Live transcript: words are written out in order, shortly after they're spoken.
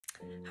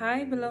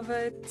Hi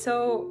beloved.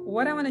 So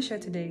what I want to share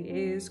today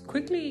is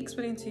quickly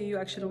explaining to you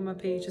actually what my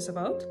page is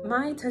about.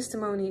 My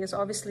testimony is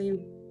obviously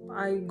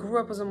I grew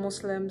up as a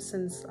Muslim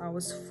since I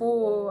was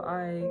 4.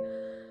 I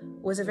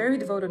was a very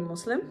devoted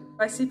Muslim.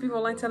 I see people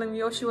online telling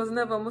me, oh, she was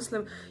never a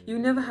Muslim. You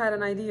never had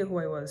an idea who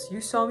I was.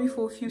 You saw me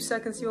for a few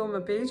seconds here on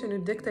my page and you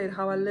dictate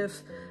how I live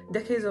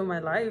decades of my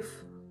life.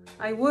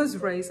 I was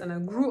raised and I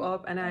grew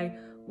up and I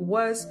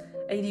was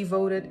a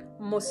devoted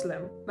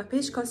Muslim. My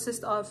page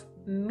consists of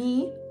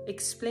me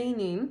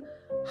explaining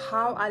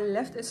how I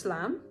left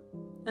Islam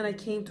and I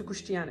came to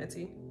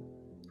Christianity,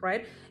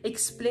 right?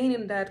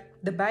 Explaining that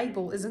the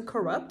Bible isn't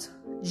corrupt,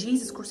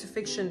 Jesus'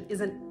 crucifixion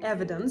isn't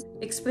evidence,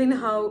 explaining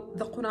how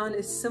the Quran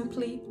is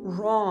simply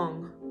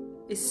wrong,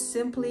 is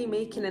simply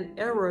making an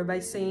error by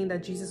saying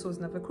that Jesus was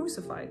never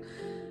crucified,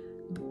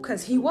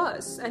 because he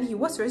was, and he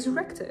was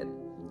resurrected.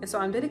 And so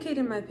I'm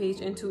dedicating my page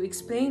into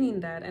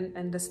explaining that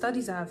and the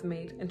studies I have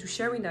made and to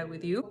sharing that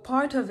with you.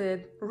 Part of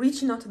it,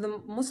 reaching out to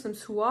the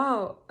Muslims who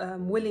are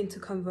willing to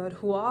convert,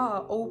 who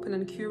are open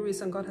and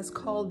curious and God has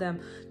called them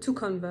to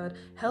convert,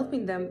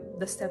 helping them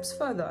the steps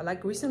further.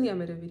 Like recently I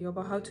made a video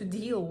about how to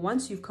deal,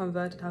 once you've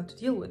converted, how to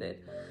deal with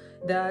it.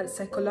 The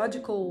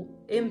psychological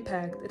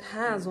impact it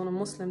has on a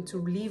Muslim to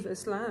leave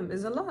Islam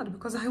is a lot,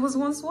 because I was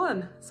once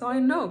one. So I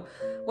know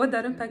what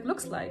that impact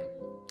looks like.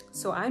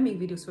 So I make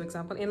videos, for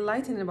example,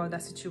 enlightening about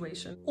that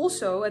situation.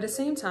 Also, at the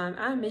same time,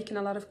 I'm making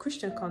a lot of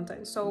Christian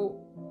content. So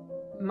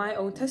my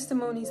own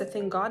testimonies, the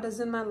thing God does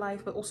in my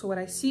life, but also what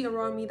I see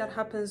around me that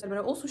happens. But I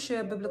also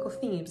share biblical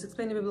themes,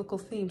 explaining biblical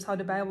themes, how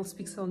the Bible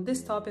speaks on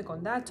this topic,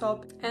 on that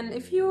topic. And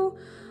if you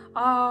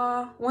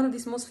are one of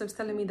these Muslims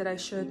telling me that I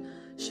should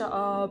shut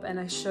up and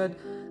I should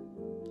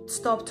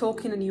stop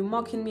talking, and you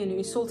mocking me and you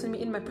insulting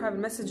me in my private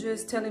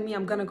messages, telling me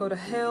I'm gonna go to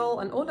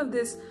hell and all of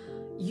this,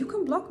 you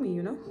can block me,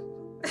 you know?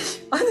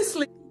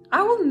 Honestly,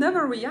 I will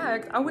never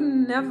react. I would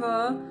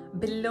never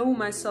below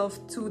myself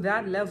to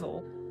that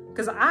level,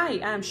 because I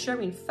am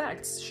sharing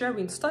facts,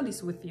 sharing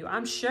studies with you.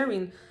 I'm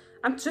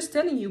just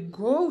telling you,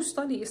 go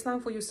study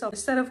Islam for yourself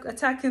instead of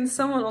attacking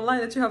someone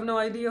online that you have no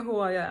idea who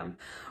I am.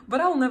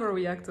 But I will never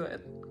react to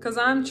it, because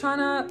I'm trying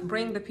to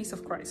bring the peace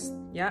of Christ.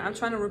 Yeah, I'm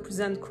trying to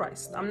represent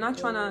Christ. I'm not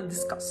trying to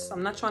discuss.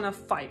 I'm not trying to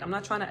fight. I'm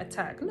not trying to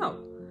attack.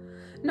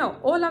 No,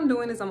 all I'm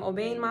doing is I'm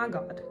obeying my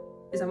God.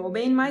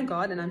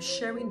 And I'm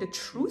sharing the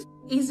truth.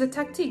 Is a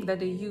tactic that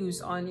they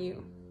use on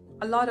you.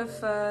 A lot of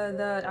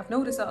I've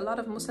noticed that a lot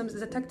of Muslims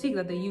is a tactic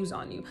that they use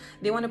on you.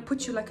 They want to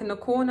put you like in a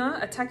corner,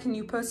 attacking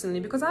you personally,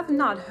 because I've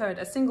not heard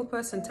a single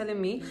person telling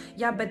me,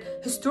 yeah, but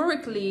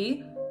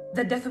historically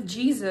the death of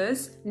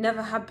Jesus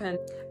never happened.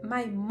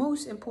 My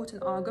most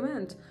important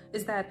argument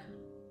is that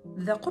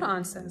the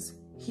Quran says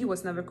he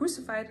was never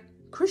crucified.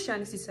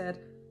 Christianity said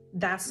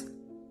that's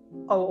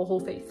our whole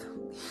faith.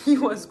 He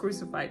was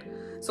crucified.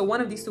 So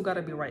one of these two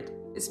gotta be right.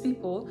 It's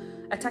people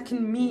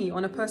attacking me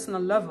on a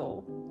personal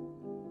level.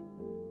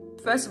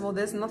 First of all,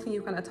 there's nothing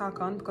you can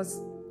attack on because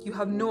you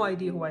have no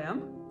idea who I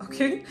am,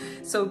 okay?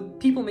 So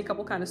people make up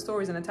all kind of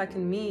stories and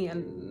attacking me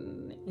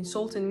and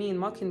insulting me and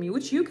mocking me,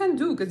 which you can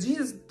do because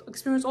Jesus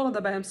experienced all of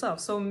that by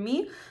himself. So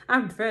me,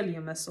 I'm barely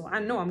a mess, so I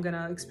know I'm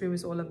gonna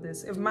experience all of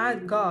this. If my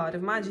God,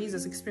 if my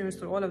Jesus experienced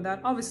through all of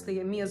that,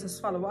 obviously me as his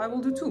follower, I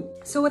will do too.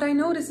 So what I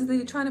noticed is that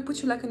they're trying to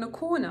put you like in a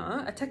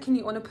corner, attacking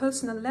you on a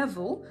personal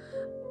level,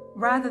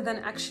 rather than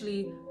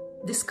actually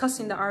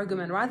discussing the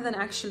argument, rather than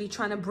actually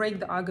trying to break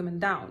the argument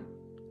down.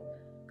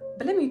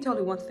 But let me tell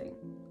you one thing.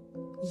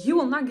 You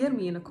will not get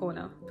me in a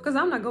corner, because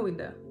I'm not going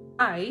there.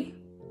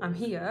 I'm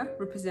here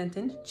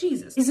representing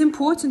Jesus. It's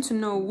important to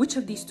know which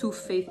of these two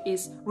faiths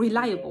is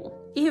reliable.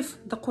 If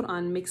the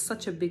Quran makes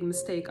such a big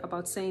mistake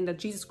about saying that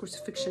Jesus'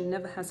 crucifixion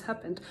never has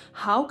happened,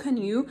 how can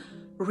you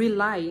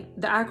rely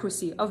the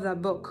accuracy of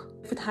that book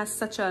if it has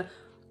such a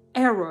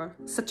error,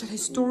 such a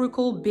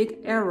historical big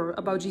error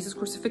about Jesus'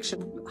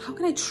 crucifixion? How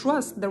can I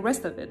trust the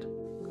rest of it?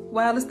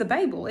 While it's the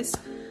Bible, it's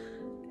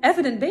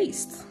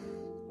evidence-based.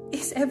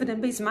 It's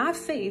evidence-based. My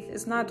faith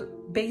is not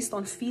based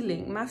on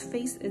feeling. My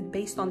faith is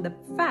based on the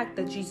fact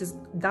that Jesus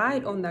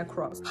died on that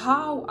cross.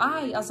 How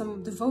I, as a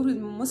devoted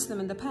Muslim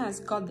in the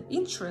past, got the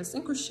interest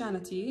in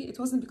Christianity, it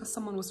wasn't because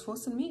someone was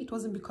forcing me. It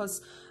wasn't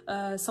because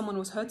someone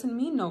was hurting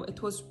me. No,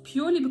 it was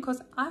purely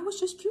because I was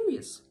just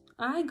curious.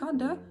 I got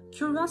the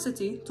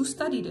curiosity to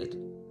study it.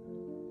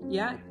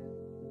 Yeah.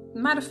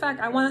 Matter of fact,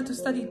 I wanted to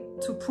study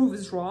to prove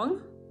it's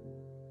wrong.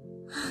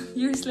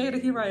 Years later,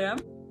 here I am.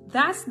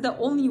 That's the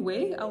only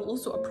way I'll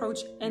also approach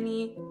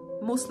any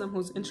Muslim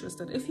who's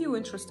interested. If you're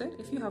interested,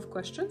 if you have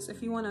questions,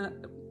 if you want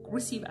to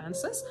receive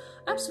answers,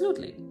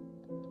 absolutely.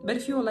 But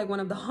if you're like one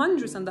of the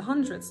hundreds and the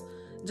hundreds,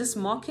 just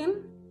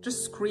mocking,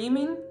 just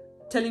screaming,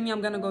 telling me I'm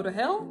gonna go to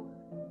hell,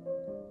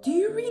 do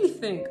you really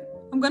think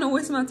I'm gonna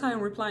waste my time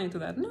replying to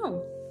that?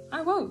 No,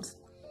 I won't.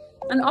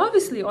 And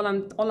obviously all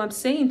I'm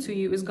saying to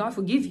you is God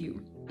forgive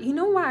you. You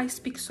know why I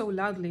speak so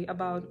loudly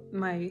about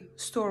my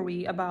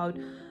story, about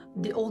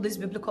all this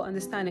biblical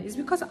understanding is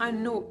because I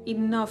know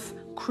enough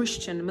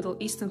Middle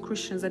Eastern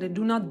Christians that they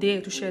do not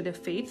dare to share their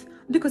faith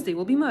because they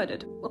will be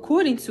murdered.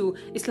 According to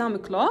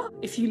Islamic law,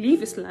 if you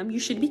leave Islam, you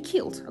should be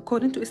killed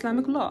according to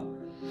Islamic law.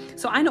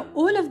 So I know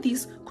all of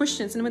these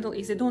Christians in the Middle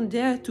East, they don't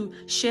dare to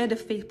share their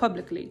faith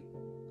publicly.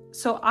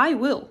 So I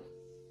will.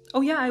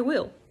 Oh yeah, I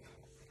will.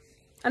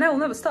 And I will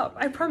never stop,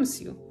 I promise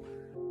you.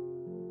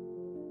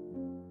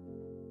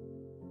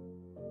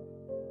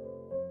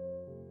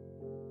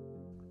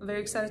 I'm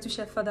very excited to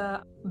share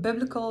further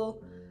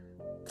biblical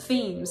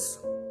themes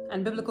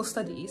and biblical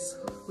studies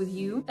with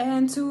you.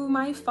 And to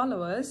my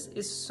followers,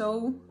 it's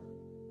so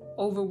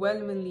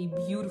overwhelmingly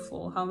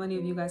beautiful how many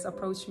of you guys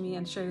approach me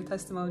and share your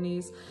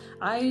testimonies.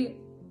 I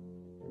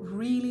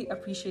really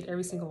appreciate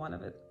every single one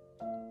of it.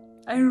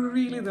 I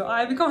really do.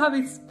 I become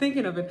happy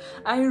thinking of it.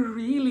 I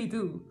really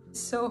do.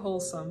 So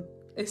wholesome.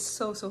 It's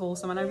so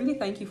wholesome, and I really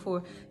thank you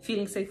for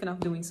feeling safe enough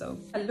doing so.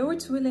 And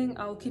Lord's willing,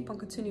 I'll keep on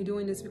continue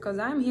doing this because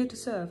I'm here to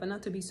serve and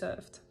not to be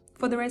served.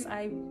 For the rest,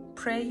 I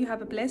pray you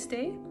have a blessed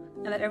day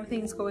and that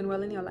everything is going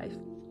well in your life.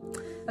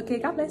 Okay,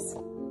 God bless.